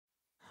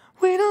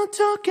don't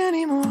talk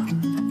anymore.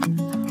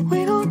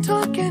 We don't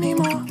talk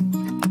anymore.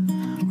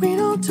 We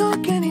don't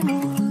talk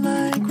anymore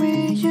like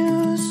we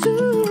used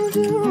to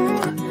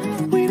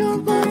do. We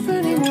don't laugh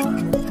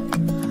anymore.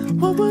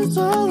 What was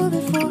all of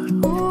it for?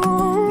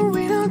 Ooh,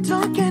 we don't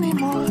talk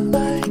anymore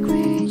like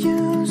we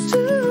used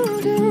to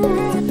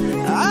do.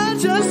 I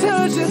just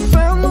heard you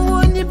found the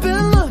one you've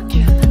been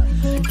looking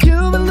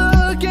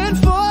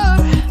for.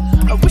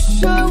 I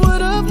wish I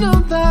would have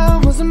known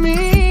that wasn't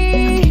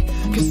me.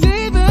 Cause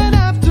even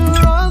after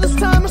all this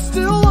time I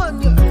still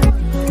wonder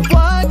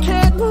why I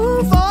can't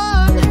move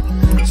on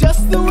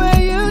just the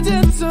way you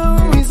did so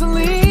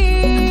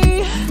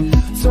easily.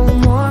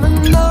 Don't wanna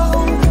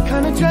know the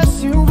kind of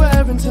dress you're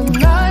wearing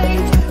tonight,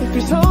 if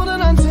he's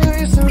holding on to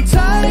you so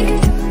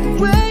tight the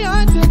way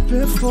I did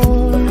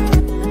before.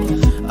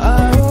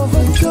 I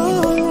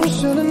overdosed,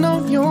 should've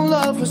known your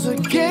love was a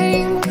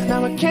game.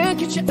 Now I can't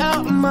get you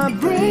out of my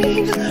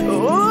brain.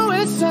 Oh,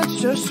 it's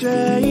such a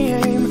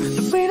shame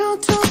that we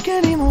don't talk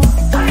anymore.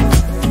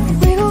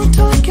 We don't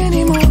talk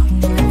anymore.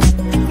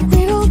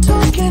 We don't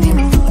talk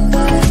anymore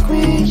like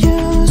we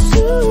used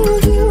to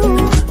do.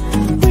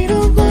 We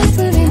don't laugh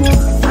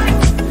anymore.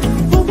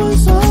 What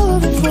was all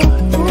of it for?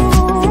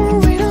 Oh,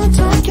 we don't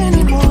talk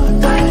anymore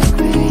like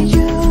we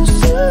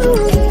used to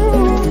do.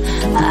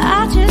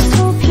 I just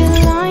hope you're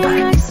lying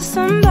next to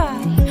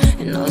somebody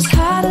who knows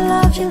how to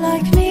love you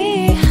like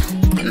me.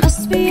 There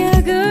must be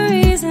a good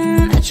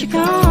reason that you're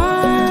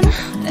gone.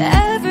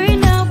 Every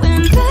now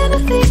and then I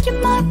think you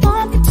might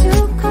want me to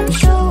come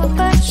show up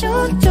at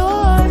your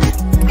door,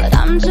 but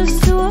I'm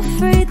just too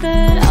afraid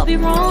that I'll be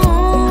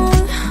wrong.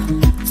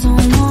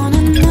 Don't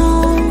wanna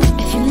know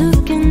if you're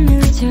looking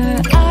into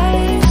her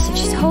eyes, if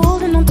she's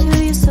holding on to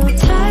you so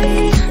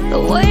tight the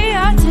way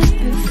I did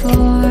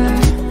before.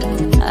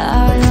 I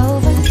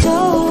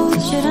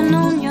overdosed, should've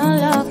known your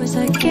love was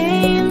a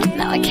game.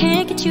 Now I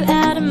can't get you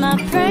out of my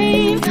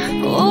brain.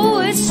 Oh,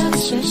 it's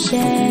such a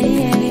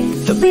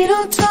shame that we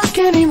don't talk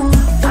anymore.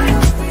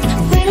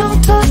 We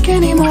don't talk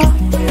anymore.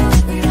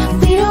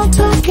 We don't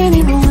talk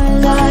anymore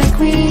like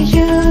we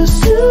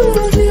used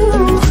to do.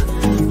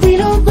 We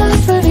don't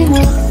laugh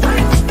anymore.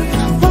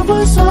 What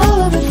was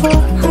all of it for?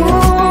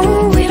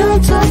 Oh, we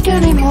don't talk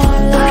anymore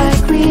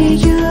like we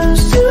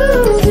used to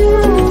do.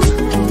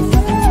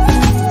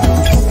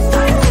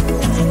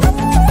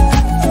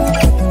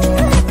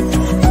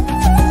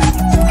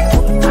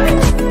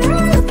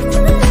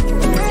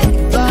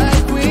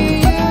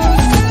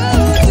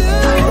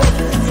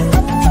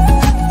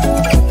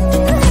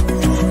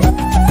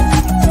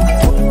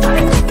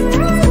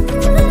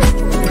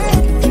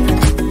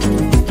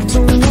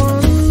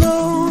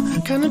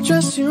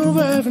 You're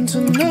wearing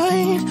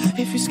tonight,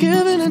 if he's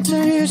giving it to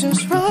you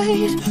just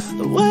right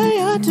the way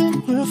I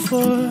did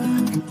before.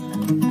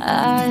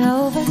 I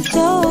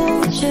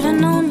overdosed, should've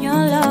known your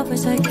love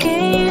was a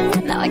game.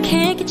 Now I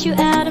can't get you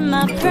out of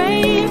my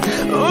brain.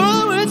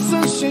 Oh, it's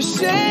such a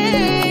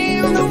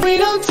shame that we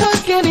don't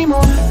talk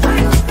anymore.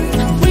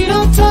 We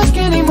don't talk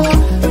anymore.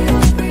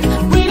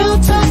 We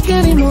don't talk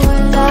anymore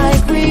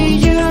like we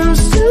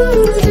used to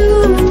do.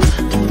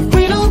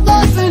 We don't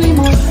laugh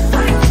anymore.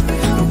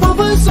 What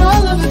was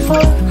all of it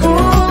for?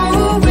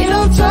 Oh, we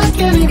don't talk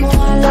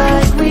anymore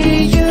like we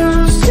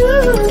used to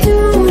do.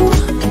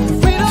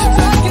 We don't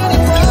talk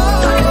anymore.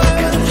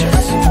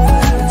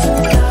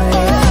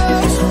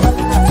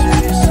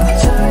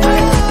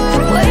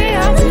 The way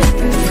I did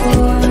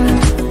before.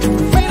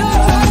 We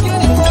don't talk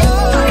anymore.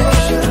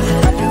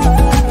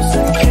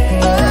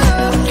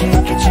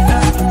 Can't get you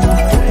out of my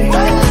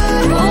brain.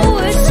 Oh,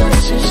 it's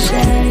such a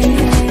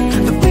shame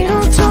that we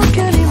don't talk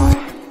anymore.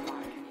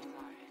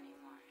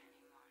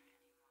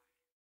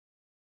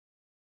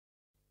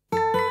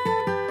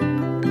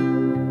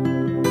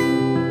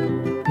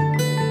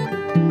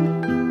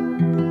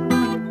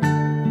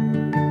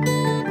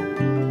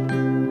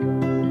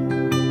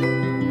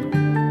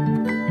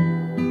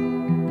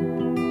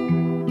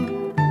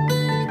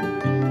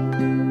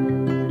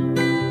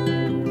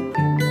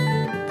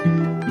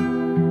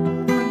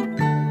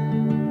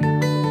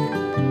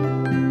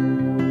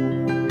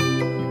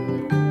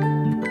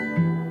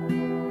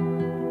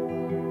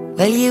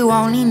 Well, you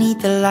only need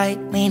the light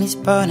when it's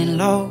burning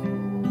low.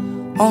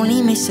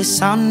 Only miss the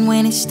sun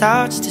when it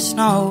starts to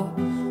snow.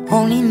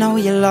 Only know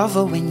you love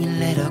her when you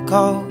let her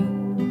go.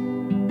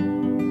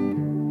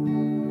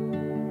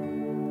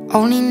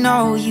 Only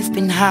know you've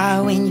been high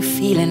when you're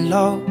feeling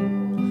low.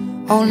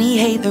 Only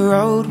hate the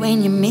road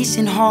when you're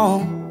missing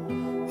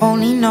home.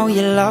 Only know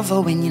you love her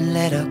when you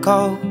let her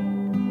go.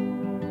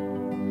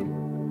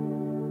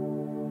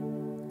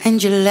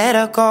 And you let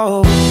her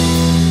go.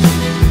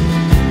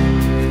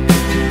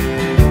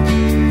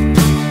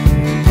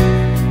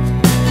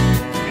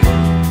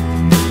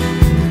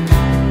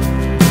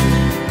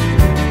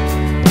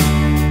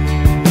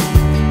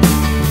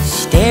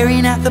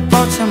 Staring at the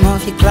bottom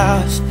of your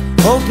glass,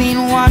 hoping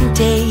one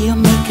day you'll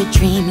make a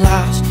dream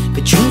last.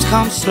 But dreams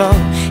come slow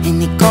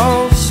and they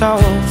go so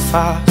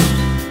fast.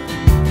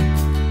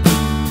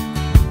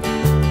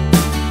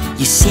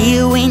 You see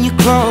it when you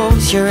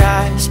close your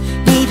eyes.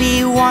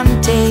 Maybe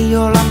one day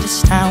you'll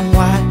understand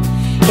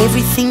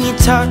Everything you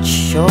touch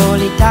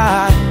surely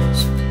dies,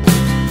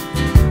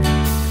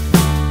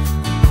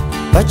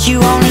 but you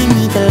only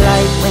need the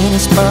light when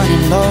it's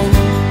burning low.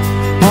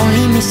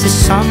 Only miss the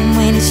sun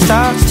when it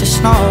starts to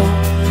snow.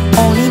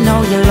 Only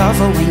know you love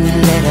her when you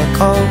let her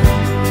go.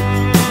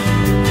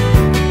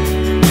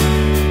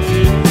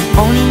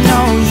 Only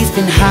know you've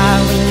been high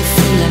when you're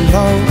feeling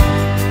low.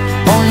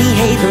 Only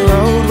hate the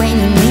road when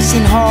you're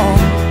missing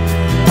home.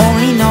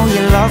 Only know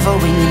you love her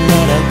when you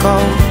let her go.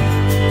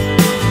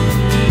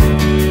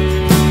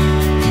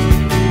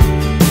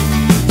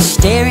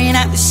 Staring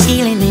at the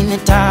ceiling in the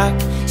dark,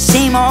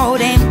 same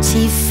old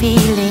empty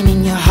feeling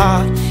in your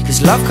heart.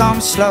 Cause love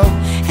comes slow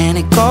and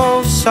it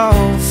goes so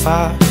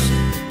fast.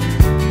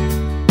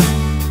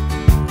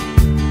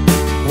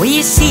 Will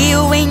you see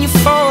her when you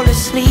fall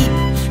asleep,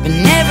 but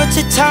never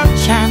to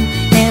touch and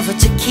never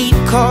to keep?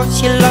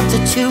 Cause you loved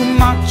her too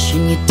much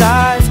and you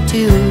dive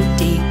too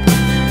deep.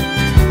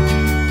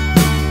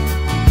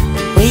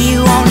 Where you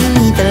only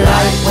need the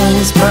light when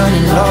it's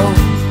burning low.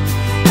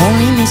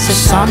 Only miss the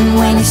sun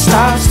when it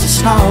starts to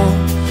snow.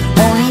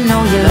 Only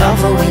know you love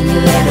her when you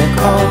let her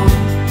go.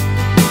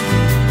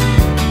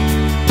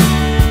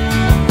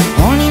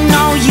 Only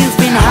know you've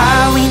been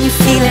high when you're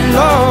feeling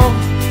low.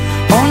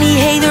 Only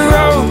hate the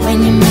road when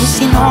you're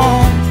missing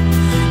home.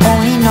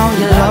 Only know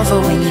you love her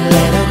when you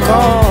let her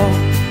go.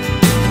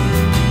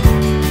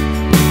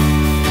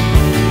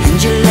 And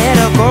you let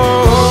her go.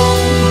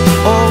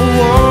 Oh,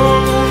 oh,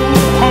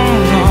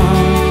 oh, oh.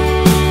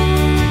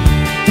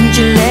 And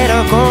you let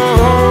her go.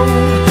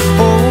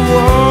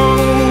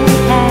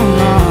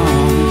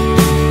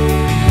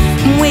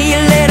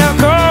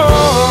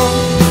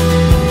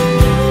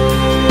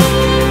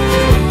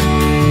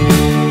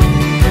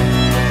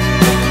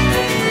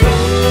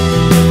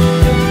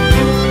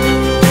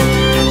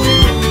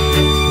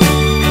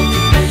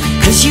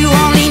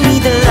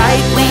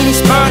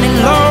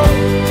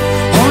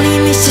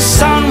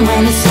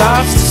 When it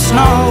starts to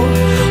snow,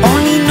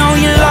 only know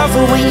you love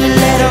her when you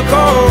let her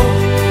go.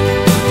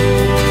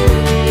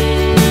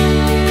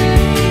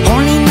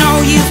 Only know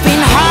you've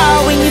been high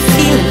when you're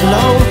feeling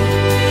low.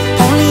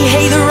 Only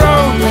hate the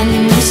road when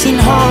you're missing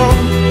home.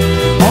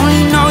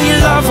 Only know you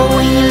love her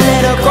when you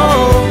let her go.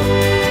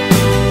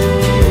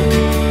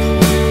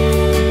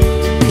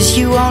 Cause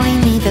you only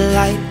need the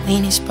light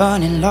when it's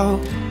burning low.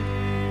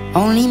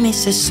 Only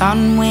miss the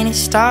sun when it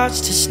starts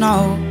to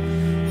snow.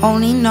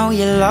 Only know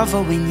you love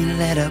her when you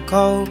let her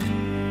go.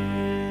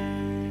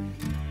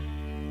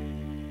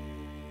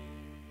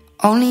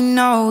 Only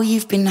know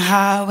you've been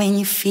high when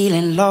you're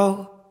feeling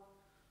low.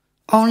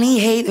 Only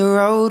hate the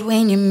road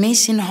when you're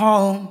missing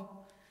home.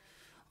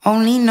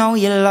 Only know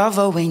you love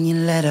her when you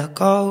let her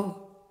go.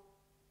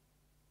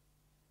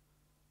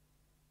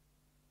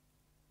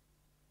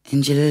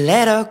 And you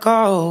let her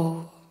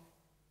go.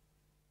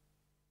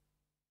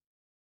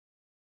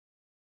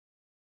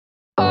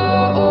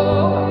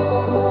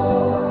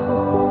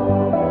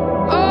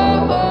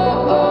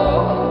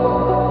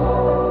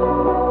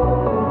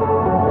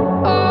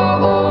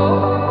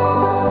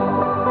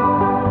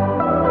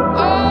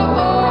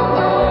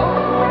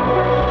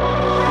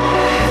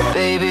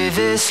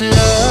 This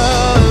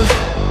love,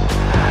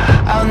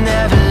 I'll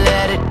never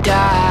let it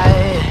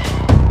die.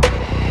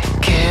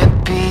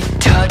 Can't be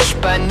touched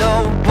by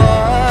no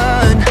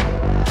one.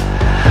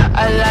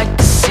 I like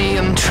to see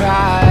them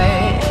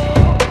try.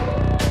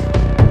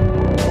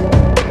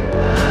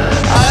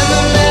 I'm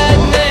a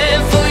madman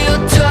for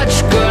your touch,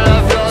 girl,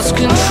 I've lost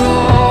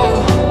control.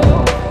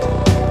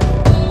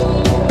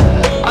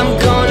 I'm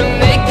gonna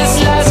make this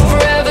last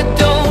forever,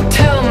 don't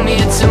tell me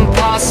it's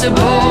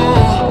impossible.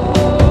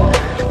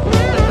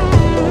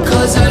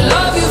 I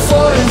love you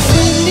for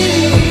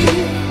infinity.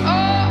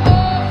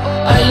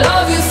 I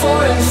love you for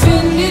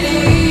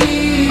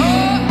infinity.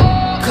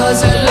 Cause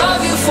I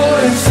love you for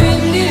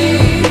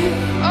infinity.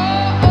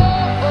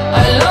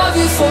 I love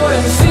you for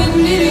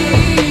infinity.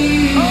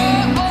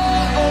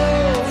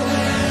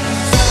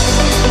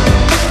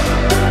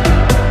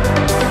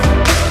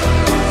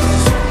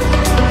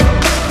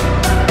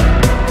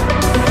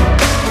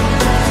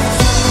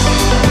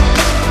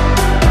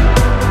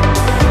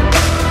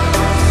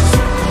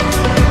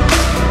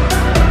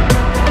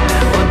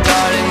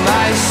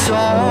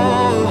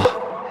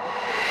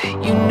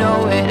 You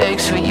know it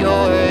aches for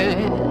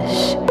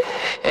yours,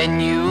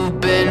 and you've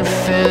been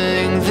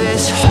filling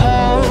this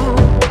hole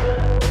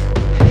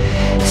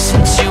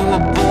since you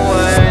were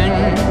born.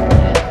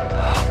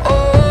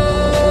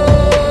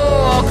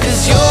 Oh,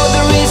 'cause you're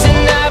the reason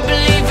I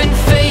believe in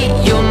fate.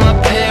 You're my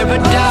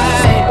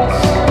paradise,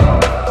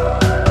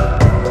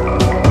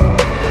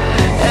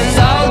 and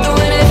I'll do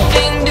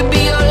anything to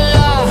be your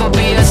love. I'll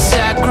be a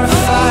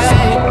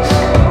sacrifice.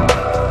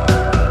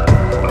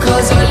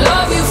 'Cause I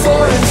love you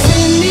for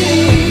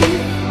infinity.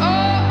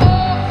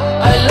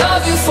 I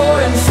love you for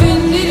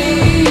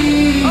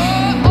infinity.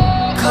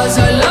 'Cause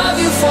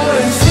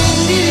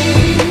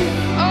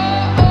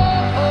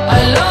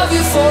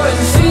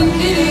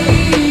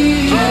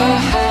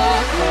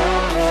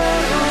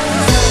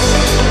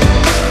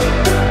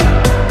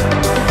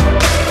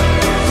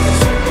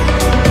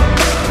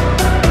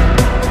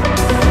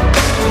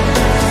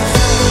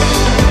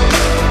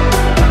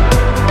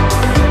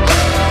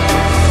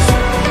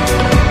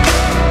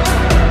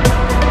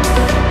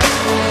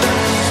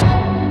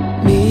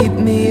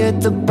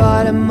at the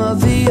bottom of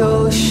the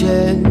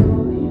ocean,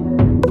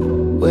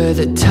 where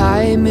the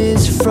time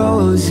is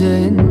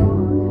frozen,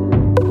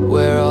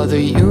 where all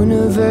the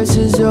universe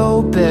is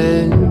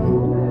open.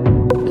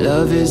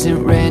 Love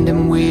isn't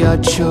random, we are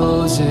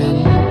chosen.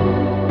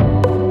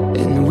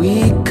 And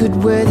we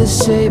could wear the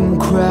same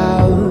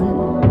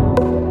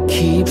crown,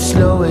 keep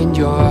slowing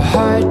your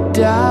heart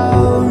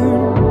down.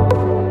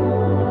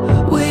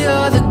 We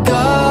are the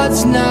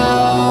gods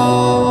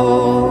now,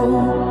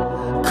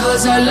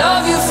 'cause I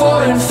love you for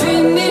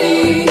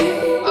infinity.